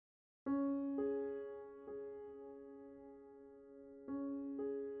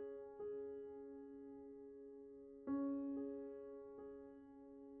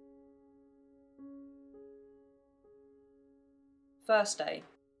first day,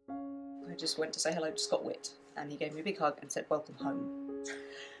 I just went to say hello to Scott Witt, and he gave me a big hug and said, "Welcome home."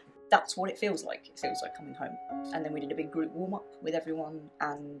 That's what it feels like. It feels like coming home. And then we did a big group warm-up with everyone,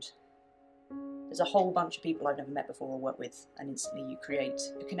 and there's a whole bunch of people I've never met before or worked with, and instantly you create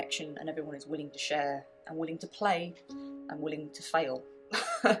a connection, and everyone is willing to share and willing to play and willing to fail.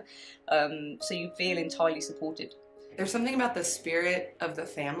 So you feel entirely supported. There's something about the spirit of the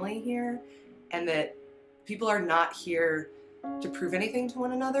family here, and that people are not here to prove anything to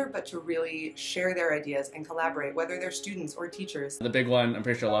one another, but to really share their ideas and collaborate, whether they're students or teachers. The big one I'm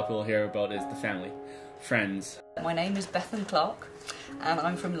pretty sure a lot of people hear about is the family, friends. My name is Bethan Clark, and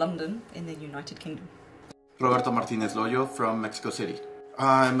I'm from London in the United Kingdom. Roberto Martinez Loyo from Mexico City.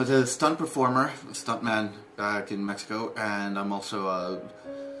 I'm a stunt performer, a stuntman back in Mexico, and I'm also a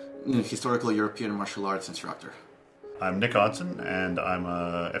historical European martial arts instructor. I'm Nick Hodson, and I'm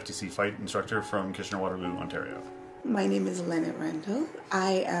a FTC fight instructor from Kitchener-Waterloo, Ontario. My name is Leonard Randall.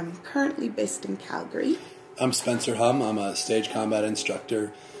 I am currently based in Calgary. I'm Spencer Hum. I'm a stage combat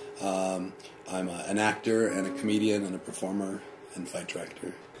instructor. I'm an actor and a comedian and a performer and fight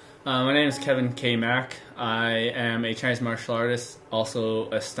director. My name is Kevin K. Mack. I am a Chinese martial artist, also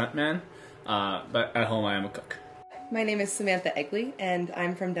a stuntman, but at home I am a cook. My name is Samantha Egley, and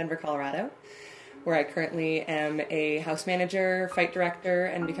I'm from Denver, Colorado, where I currently am a house manager, fight director,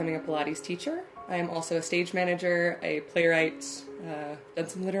 and becoming a Pilates teacher. I am also a stage manager, a playwright, done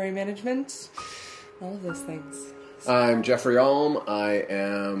some literary management, all of those things. I'm Jeffrey Alm. I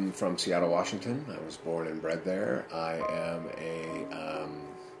am from Seattle, Washington. I was born and bred there. I am a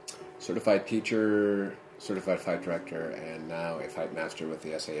certified teacher, certified fight director, and now a fight master with the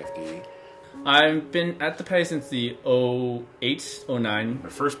SAFD. I've been at the Paddy since the 08, 09. My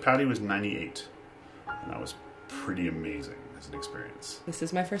first Paddy was 98, and that was pretty amazing as an experience. This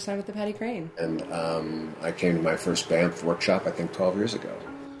is my first time at the Paddy Crean. And I came to my first Banff workshop, I think 12 years ago.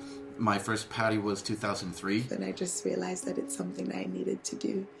 My first Paddy was 2003. And I just realized that it's something that I needed to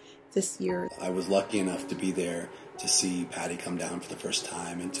do this year. I was lucky enough to be there to see Paddy come down for the first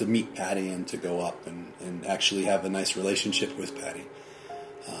time and to meet Paddy and to go up and actually have a nice relationship with Paddy.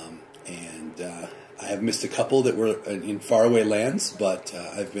 I have missed a couple that were in faraway lands, but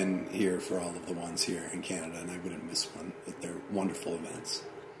I've been here for all of the ones here in Canada, and I wouldn't miss one. They're wonderful events.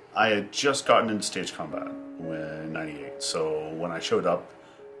 I had just gotten into stage combat in 98, so when I showed up,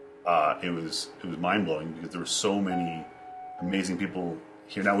 it was mind-blowing because there were so many amazing people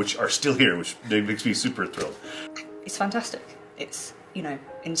here now, which are still here, which makes me super thrilled. It's fantastic. It's, you know,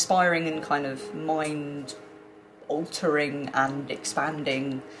 inspiring and kind of mind-altering and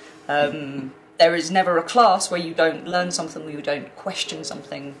expanding. There is never a class where you don't learn something, where you don't question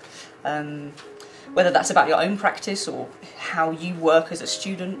something, whether that's about your own practice or how you work as a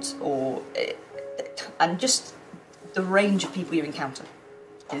student, and just the range of people you encounter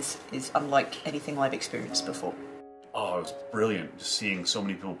is unlike anything I've experienced before. Oh, it was brilliant just seeing so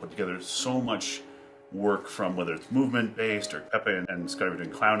many people put together so much work, from whether it's movement-based or Pepe and Scotty were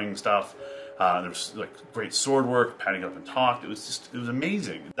doing clowning stuff. There was like great sword work, Paddy got up and talked. It was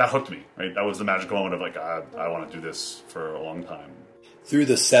amazing. That hooked me, right? That was the magical moment of like, I want to do this for a long time. Through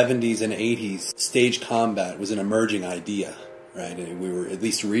the 70s and 80s, stage combat was an emerging idea, right? And we were at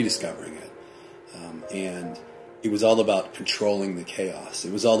least rediscovering it. And it was all about controlling the chaos.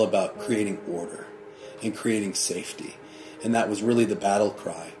 It was all about creating order and creating safety. And that was really the battle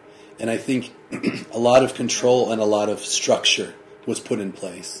cry. And I think a lot of control and a lot of structure was put in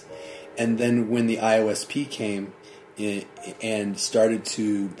place. And then when the IOSP came and started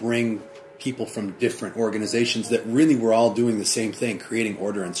to bring people from different organizations that really were all doing the same thing, creating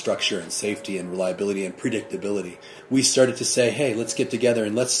order and structure and safety and reliability and predictability, we started to say, hey, let's get together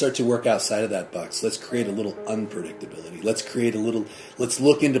and let's start to work outside of that box. Let's create a little unpredictability. Let's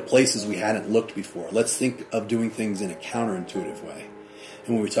look into places we hadn't looked before. Let's think of doing things in a counterintuitive way.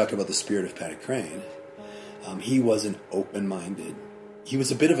 And when we talk about the spirit of Paddy Crean, he was an open-minded. He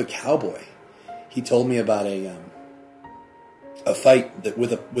was a bit of a cowboy. He told me about a fight that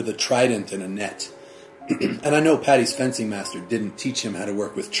with a trident and a net. And I know Paddy's fencing master didn't teach him how to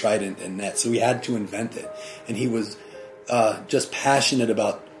work with trident and net, so he had to invent it. And he was just passionate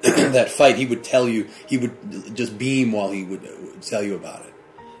about that fight. He would tell you, he would just beam while he would tell you about it.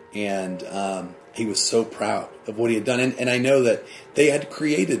 And he was so proud of what he had done. And I know that they had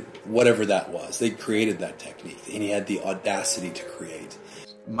created whatever that was. They created that technique, and he had the audacity to create.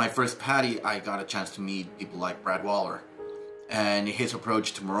 My first Paddy, I got a chance to meet people like Brad Waller, and his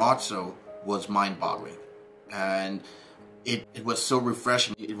approach to Marazzo was mind-boggling. And it was so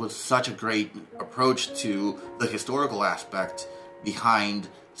refreshing. It was such a great approach to the historical aspect behind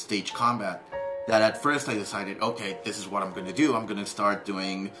stage combat. that at first I decided, okay, this is what I'm going to do. I'm going to start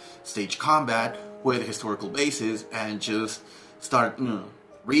doing stage combat with a historical basis and just start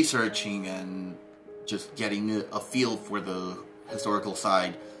researching and just getting a feel for the historical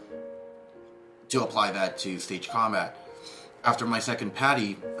side to apply that to stage combat. After my second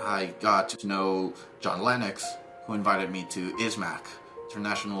Paddy, I got to know John Lennox, who invited me to ISMAC,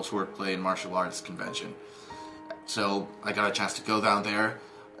 International Swordplay and Martial Arts Convention. So I got a chance to go down there,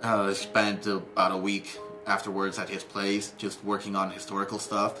 spent about a week afterwards at his place, just working on historical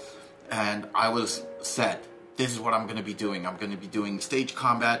stuff, and I was set. This is what I'm going to be doing. I'm going to be doing stage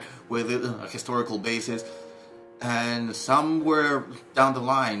combat with a historical basis. And somewhere down the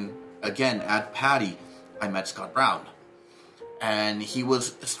line, again at Paddy, I met Scott Brown. And he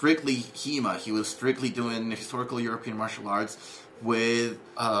was strictly HEMA. He was strictly doing historical European martial arts with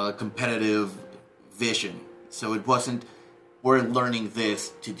a competitive vision. So it wasn't, we're learning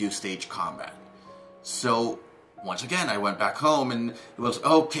this to do stage combat. So once again, I went back home and it was,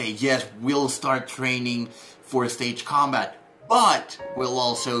 okay, yes, we'll start training for stage combat, but we'll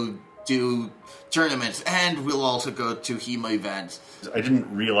also do tournaments and we'll also go to HEMA events. I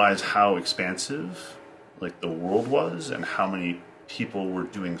didn't realize how expansive like the world was and how many people were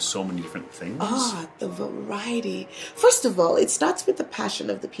doing so many different things. Ah, the variety. First of all, it starts with the passion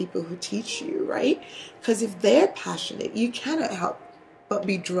of the people who teach you, right? Because if they're passionate, you cannot help but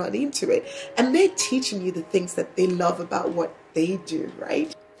be drawn into it. And they're teaching you the things that they love about what they do,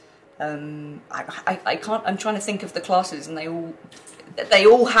 right? I can't, I'm trying to think of the classes, and they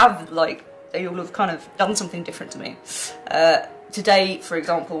all have kind of done something different to me. Today, for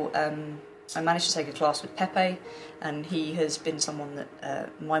example, I managed to take a class with Pepe, and he has been someone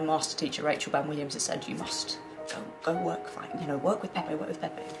that my master teacher, Rachel Williams, has said, you must go work with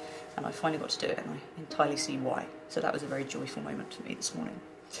Pepe. And I finally got to do it, and I entirely see why. So that was a very joyful moment for me this morning.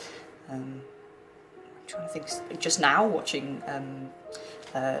 I'm trying to think, just now watching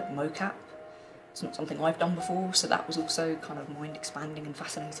mocap. It's not something I've done before, so that was also kind of mind expanding and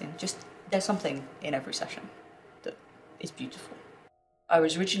fascinating. Just, there's something in every session that is beautiful. I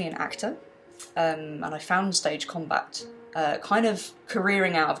was originally an actor, and I found stage combat kind of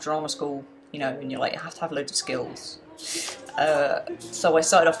careering out of drama school, and you're like, you have to have loads of skills. So I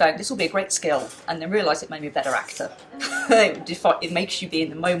started off going, this will be a great skill, and then realised it made me a better actor. It makes you be in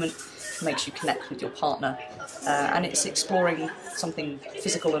the moment, it makes you connect with your partner, and it's exploring something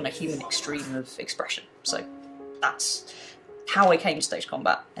physical and a human extreme of expression. So that's how I came to stage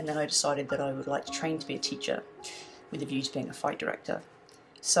combat, and then I decided that I would like to train to be a teacher with a view to being a fight director.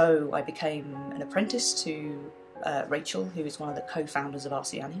 So I became an apprentice to Rachel, who is one of the co-founders of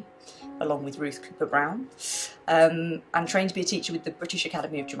RCANI, along with Ruth Cooper Brown, and trained to be a teacher with the British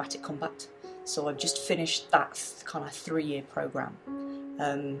Academy of Dramatic Combat. So I've just finished that kind of 3-year programme.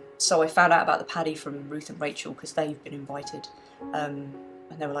 So I found out about the Paddy from Ruth and Rachel because they've been invited, and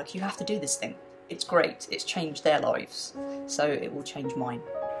they were like, you have to do this thing. It's great, it's changed their lives, so it will change mine.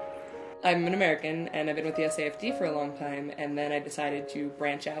 I'm an American, and I've been with the SAFD for a long time, and then I decided to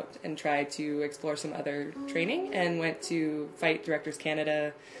branch out and try to explore some other training, and went to Fight Directors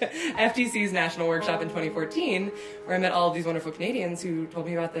Canada, FTC's National Workshop in 2014, where I met all of these wonderful Canadians who told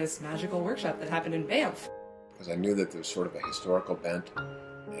me about this magical workshop that happened in Banff. Because I knew that there was sort of a historical bent,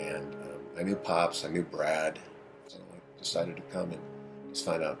 and I knew Pops, I knew Brad, so I decided to come and just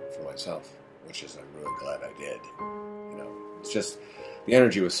find out for myself, which is I'm really glad I did. It's just, the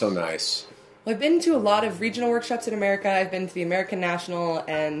energy was so nice. Well, I've been to a lot of regional workshops in America. I've been to the American National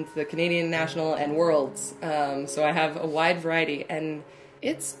and the Canadian National and Worlds, so I have a wide variety, and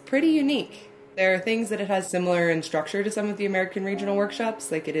it's pretty unique. There are things that it has similar in structure to some of the American regional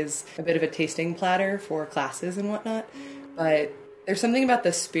workshops, like it is a bit of a tasting platter for classes and whatnot, but there's something about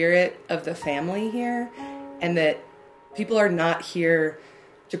the spirit of the family here, and that people are not here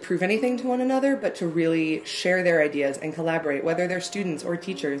to prove anything to one another, but to really share their ideas and collaborate, whether they're students or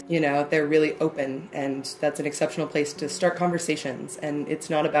teachers. They're really open, and that's an exceptional place to start conversations. And it's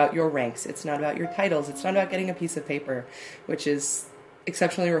not about your ranks, it's not about your titles, it's not about getting a piece of paper, which is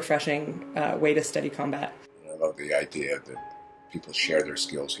exceptionally refreshing way to study combat. I love the idea that people share their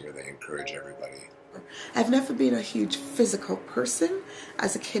skills here. They encourage everybody. I've never been a huge physical person.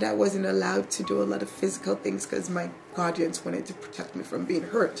 As a kid, I wasn't allowed to do a lot of physical things because my guardians wanted to protect me from being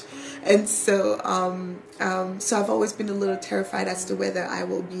hurt. And so I've always been a little terrified as to whether I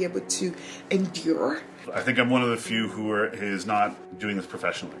will be able to endure. I think I'm one of the few who is not doing this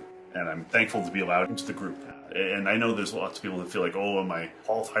professionally, and I'm thankful to be allowed into the group. And I know there's lots of people that feel like, oh, am I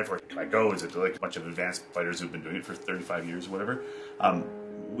qualified for it? Can I go? Is it like a bunch of advanced fighters who've been doing it for 35 years or whatever?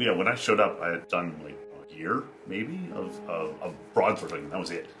 When I showed up, I had done like year, maybe, of broad sword, that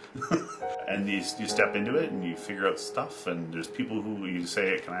was it. And you step into it and you figure out stuff, and there's people who you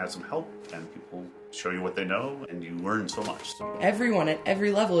say, can I have some help? And people show you what they know, and you learn so much. Everyone at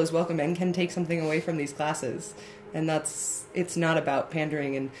every level is welcome and can take something away from these classes. And it's not about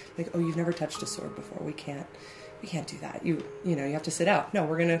pandering and like, oh, you've never touched a sword before. We can't do that. You have to sit out. No,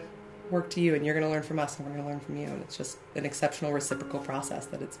 we're going to work to you, and you're going to learn from us, and we're going to learn from you. And it's just an exceptional reciprocal process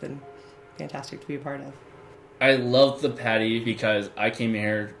that it's been fantastic to be a part of. I love the Paddy because I came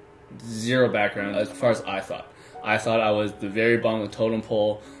here zero background as far as I thought. I thought I was the very bottom of the totem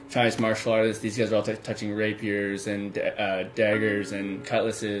pole, Chinese martial artist. These guys are all touching rapiers and daggers and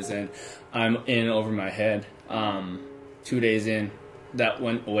cutlasses, and I'm in over my head. 2 days in, that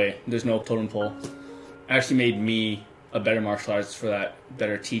went away. There's no totem pole. It actually made me a better martial artist for that,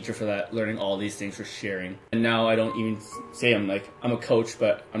 better teacher for that, learning all these things, for sharing. And now I don't even say I'm a coach,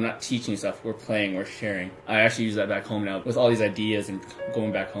 but I'm not teaching stuff. We're playing, we're sharing. I actually use that back home now with all these ideas and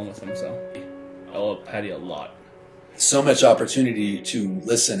going back home with them. So I love Paddy a lot. So much opportunity to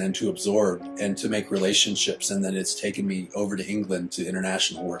listen and to absorb and to make relationships, and then it's taken me over to England to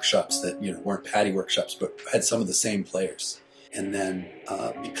international workshops that weren't Paddy workshops but had some of the same players. And then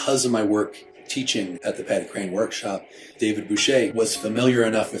because of my work teaching at the Paddy Crean Workshop, David Boucher was familiar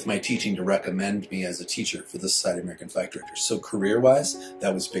enough with my teaching to recommend me as a teacher for the Society of American Fight Directors. So career-wise,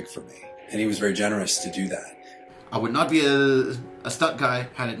 that was big for me, and he was very generous to do that. I would not be a stunt guy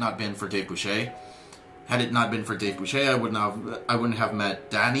had it not been for Dave Boucher. Had it not been for Dave Boucher, I wouldn't have met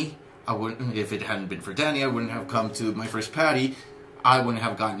Danny. If it hadn't been for Danny, I wouldn't have come to my first Paddy. I wouldn't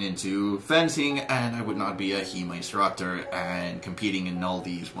have gotten into fencing, and I would not be a HEMA instructor and competing in all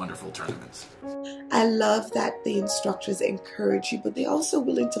these wonderful tournaments. I love that the instructors encourage you, but they're also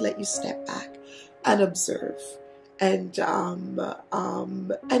willing to let you step back and observe. And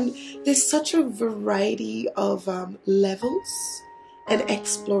there's such a variety of levels and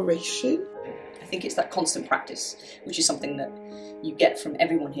exploration. I think it's that constant practice, which is something that you get from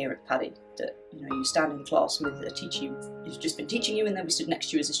everyone here at Paddy. That you stand in class with a teacher who's just been teaching you, and then we stood next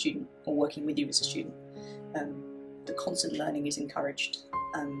to you as a student or working with you as a student. The constant learning is encouraged,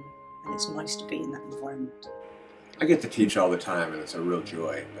 and it's nice to be in that environment. I get to teach all the time, and it's a real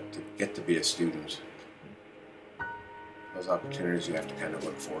joy. But to get to be a student, those opportunities you have to kind of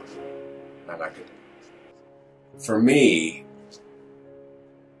look for. I like it. For me,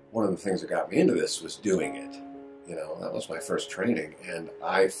 one of the things that got me into this was doing it. That was my first training, and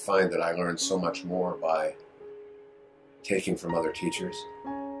I find that I learned so much more by taking from other teachers.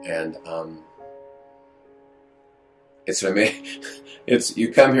 And it's amazing.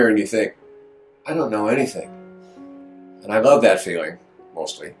 You come here and you think, I don't know anything, and I love that feeling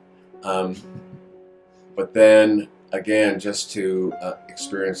mostly. But then again, just to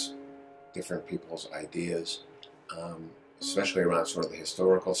experience different people's ideas. Especially around sort of the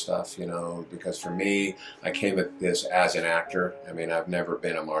historical stuff, because for me, I came at this as an actor. I mean, I've never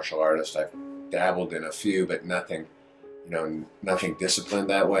been a martial artist. I've dabbled in a few, but nothing, nothing disciplined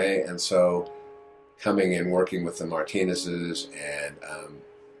that way. And so coming and working with the Martinezes and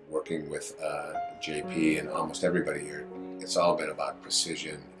working with JP and almost everybody here, it's all been about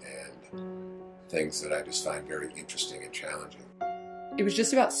precision and things that I just find very interesting and challenging. It was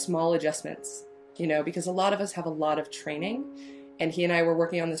just about small adjustments. Because a lot of us have a lot of training, and he and I were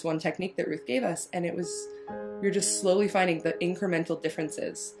working on this one technique that Ruth gave us, and we were just slowly finding the incremental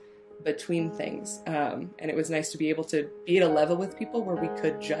differences between things. And it was nice to be able to be at a level with people where we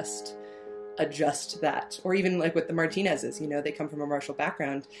could just adjust that. Or even like with the Martinezes, they come from a martial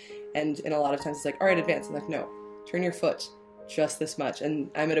background, and in a lot of times it's like, all right, advance. I'm like, no, turn your foot just this much. And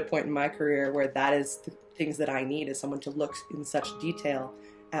I'm at a point in my career where that is the things that I need, is someone to look in such detail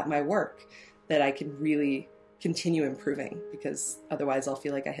at my work that I can really continue improving, because otherwise I'll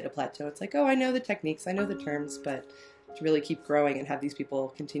feel like I hit a plateau. It's like, oh, I know the techniques, I know the terms, but to really keep growing and have these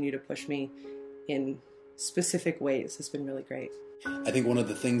people continue to push me in specific ways has been really great. I think one of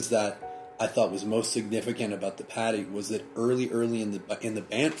the things that I thought was most significant about the Paddy was that early in the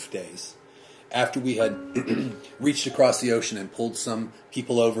Banff days, after we had reached across the ocean and pulled some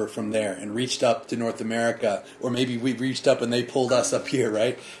people over from there and reached up to North America, or maybe we reached up and they pulled us up here,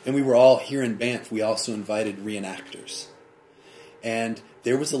 right? And we were all here in Banff. We also invited reenactors. And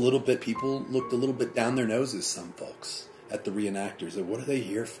there was people looked a little bit down their noses, some folks, at the reenactors. Like, what are they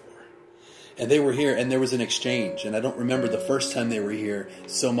here for? And they were here, and there was an exchange. And I don't remember the first time they were here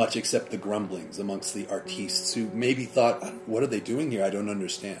so much except the grumblings amongst the artistes who maybe thought, what are they doing here? I don't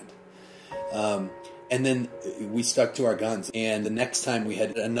understand. And then we stuck to our guns, and the next time we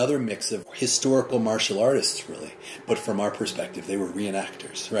had another mix of historical martial artists, really, but from our perspective, they were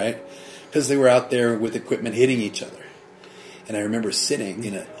reenactors, right? because they were out there with equipment hitting each other. And I remember sitting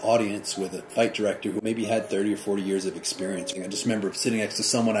in an audience with a fight director who maybe had 30 or 40 years of experience. I just remember sitting next to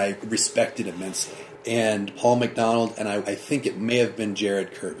someone I respected immensely. And Paul McDonald, and I think it may have been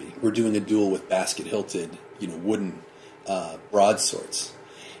Jared Kirby, were doing a duel with basket-hilted, wooden broadswords.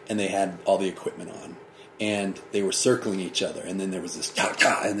 And they had all the equipment on. And they were circling each other. And then there was this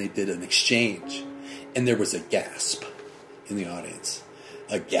ta-ta, and they did an exchange. And there was a gasp in the audience.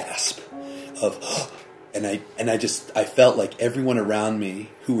 A gasp of... And I felt like everyone around me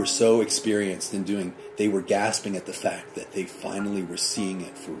who were so experienced in doing, they were gasping at the fact that they finally were seeing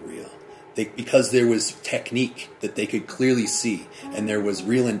it for real. Because there was technique that they could clearly see, and there was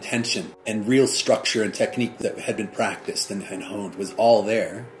real intention and real structure and technique that had been practiced and honed was all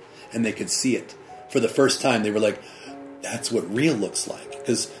there, and they could see it. For the first time, they were like, that's what real looks like.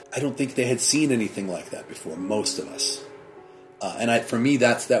 Because I don't think they had seen anything like that before, most of us. For me,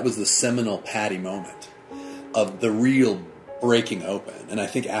 that was the seminal Paddy moment of the real breaking open. And I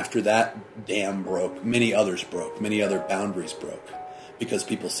think after that dam broke, many others broke, many other boundaries broke, because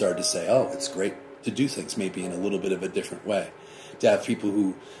people started to say, oh, it's great to do things maybe in a little bit of a different way, to have people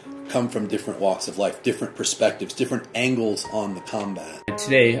who come from different walks of life, different perspectives, different angles on the combat.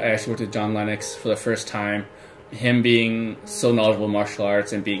 Today, I actually worked with John Lennox for the first time. Him being so knowledgeable in martial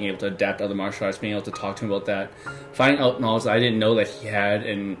arts and being able to adapt to other martial arts, being able to talk to him about that, finding out knowledge that I didn't know that he had,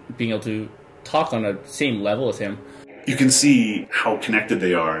 and being able to talk on the same level as him. You can see how connected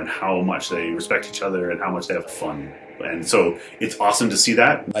they are and how much they respect each other and how much they have fun. And so it's awesome to see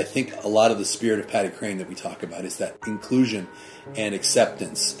that. I think a lot of the spirit of Paddy Crean that we talk about is that inclusion and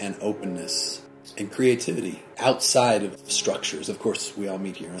acceptance and openness and creativity outside of structures. Of course, we all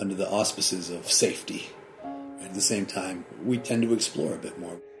meet here under the auspices of safety. At the same time, we tend to explore a bit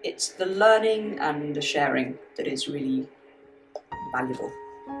more. It's the learning and the sharing that is really valuable.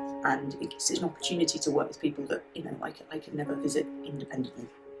 And it's an opportunity to work with people that, I could never visit independently.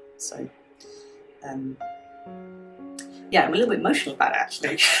 So, yeah, I'm a little bit emotional about it,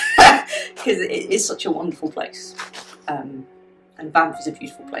 actually, because it is such a wonderful place. And Banff is a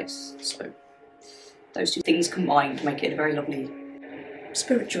beautiful place. So those two things combined make it a very lovely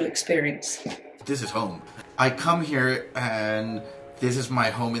spiritual experience. This is home. I come here and this is my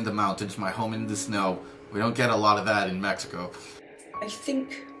home in the mountains, my home in the snow. We don't get a lot of that in Mexico. I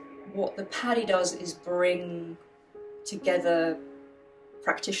think what the Paddy does is bring together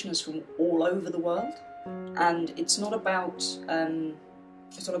practitioners from all over the world, and it's not about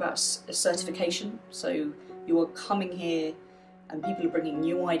a certification. So you are coming here and people are bringing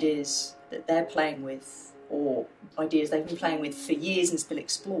new ideas that they're playing with, or ideas they've been playing with for years and still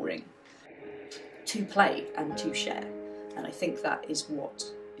exploring, to play and to share. And I think that is what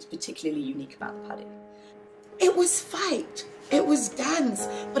is particularly unique about the Paddy. It was fight. It was dance,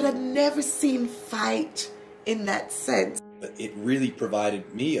 but I'd never seen fight in that sense. But it really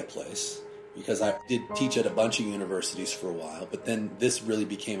provided me a place, because I did teach at a bunch of universities for a while, but then this really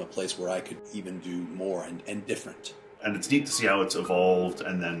became a place where I could even do more and different. And it's neat to see how it's evolved,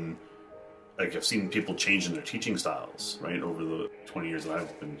 and then I've seen people change in their teaching styles, right, over the 20 years that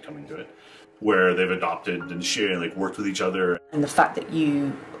I've been coming to it, where they've adopted and shared, worked with each other. And the fact that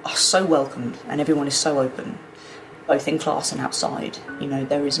you are so welcomed and everyone is so open, both in class and outside.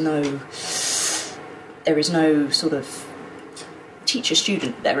 There is no sort of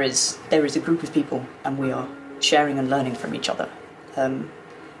teacher-student. There is a group of people, and we are sharing and learning from each other. And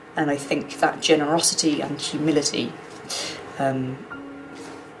I think that generosity and humility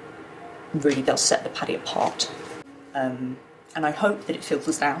really does set the Paddy apart. And I hope that it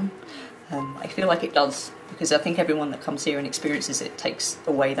filters down. I feel like it does, because I think everyone that comes here and experiences it takes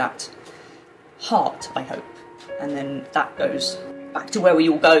away that heart, I hope. And then that goes back to where we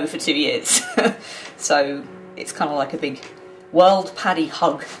all go for 2 years. So it's kind of like a big World Paddy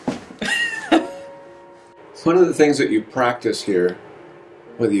hug. One of the things that you practice here,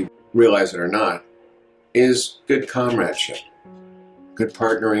 whether you realize it or not, is good comradeship, good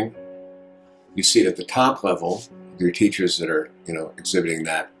partnering. You see it at the top level, your teachers that are, exhibiting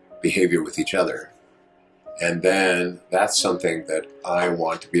that behavior with each other. And then that's something that I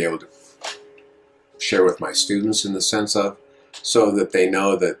want to be able to share with my students in the sense of, so that they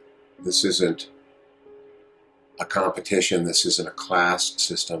know that this isn't a competition, this isn't a class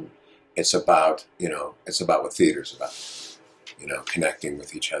system. It's about, it's about what theater's about. Connecting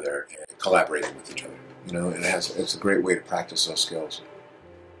with each other and collaborating with each other. And it's a great way to practice those skills.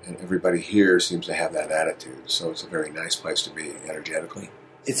 And everybody here seems to have that attitude, so it's a very nice place to be energetically.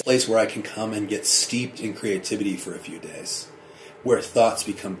 It's a place where I can come and get steeped in creativity for a few days, where thoughts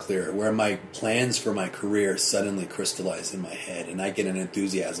become clearer, where my plans for my career suddenly crystallize in my head, and I get an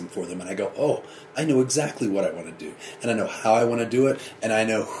enthusiasm for them, and I go, oh, I know exactly what I want to do, and I know how I want to do it, and I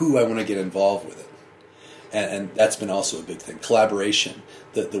know who I want to get involved with it. And that's been also a big thing. Collaboration,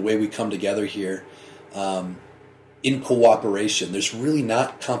 the way we come together here in cooperation. There's really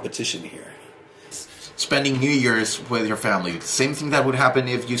not competition here. Spending New Year's with your family. Same thing that would happen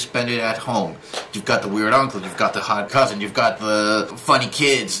if you spend it at home. You've got the weird uncle, you've got the hot cousin, you've got the funny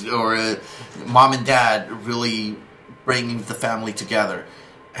kids, or mom and dad really bringing the family together.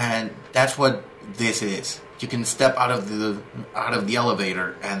 And that's what this is. You can step out of the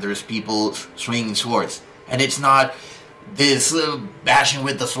elevator and there's people swinging swords. And it's not this bashing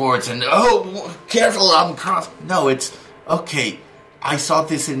with the swords and, oh, careful, I'm cross. No, it's, okay, I saw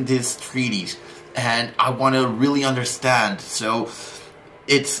this in this treatise, and I want to really understand. So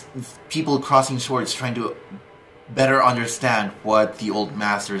it's people crossing swords trying to better understand what the old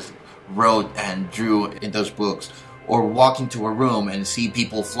masters wrote and drew in those books. Or walk into a room and see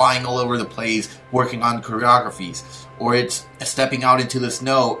people flying all over the place working on choreographies. Or it's stepping out into the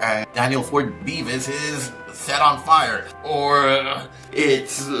snow and Daniel Ford Beavis is set on fire. Or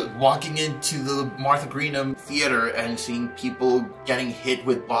it's walking into the Martha Greenham Theatre and seeing people getting hit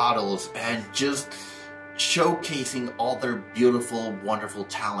with bottles and just showcasing all their beautiful, wonderful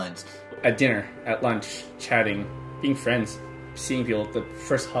talents. At dinner, at lunch, chatting, being friends, seeing people, the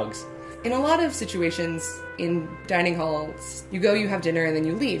first hugs. In a lot of situations in dining halls, you go, you have dinner, and then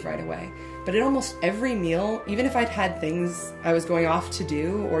you leave right away. But at almost every meal, even if I'd had things I was going off to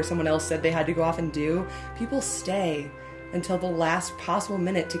do, or someone else said they had to go off and do, people stay until the last possible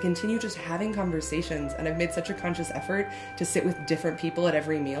minute to continue just having conversations. And I've made such a conscious effort to sit with different people at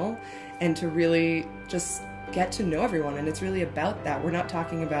every meal and to really just get to know everyone. And it's really about that. We're not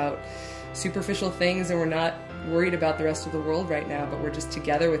talking about superficial things, and we're not worried about the rest of the world right now, but we're just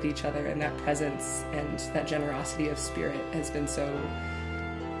together with each other, and that presence and that generosity of spirit has been so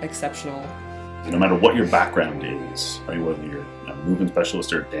exceptional. No matter what your background is, right, whether you're a movement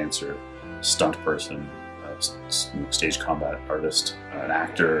specialist or a dancer, stunt person, stage combat artist, an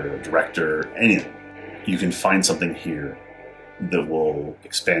actor, a director, anything, you can find something here that will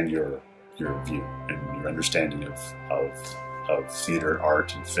expand your view and your understanding of theater,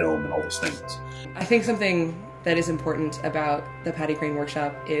 art, and film, and all those things. I think something that is important about the Paddy Crean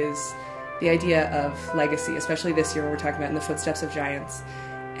Workshop is the idea of legacy, especially this year when we're talking about in the footsteps of giants,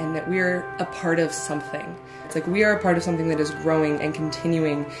 and that we're a part of something. It's like we are a part of something that is growing and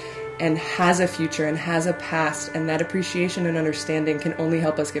continuing and has a future and has a past, and that appreciation and understanding can only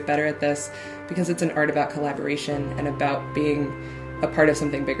help us get better at this, because it's an art about collaboration and about being a part of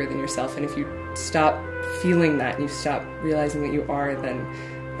something bigger than yourself. And if you stop feeling that and you stop realizing that you are, then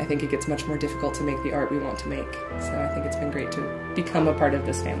I think it gets much more difficult to make the art we want to make. So I think it's been great to become a part of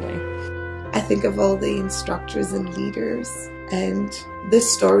this family. I think of all the instructors and leaders, and the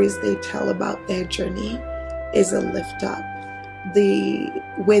stories they tell about their journey is a lift up. The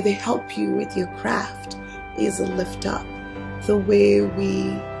way they help you with your craft is a lift up. The way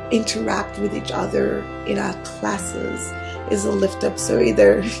we interact with each other in our classes is a lift up. So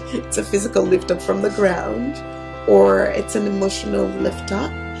either it's a physical lift up from the ground, or it's an emotional lift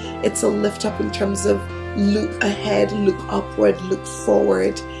up. It's a lift up in terms of look ahead, look upward, look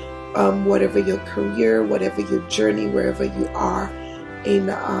forward. Whatever your career, whatever your journey, wherever you are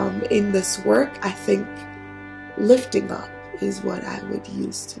in this work, I think lifting up is what I would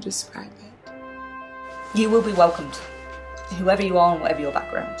use to describe it. You will be welcomed, whoever you are and whatever your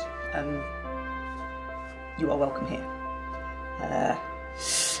background. You are welcome here,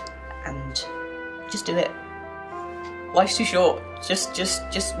 and just do it. Life's too short.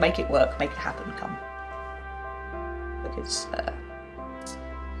 Just make it work, make it happen. Come, because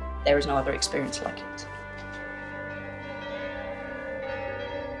there is no other experience like it.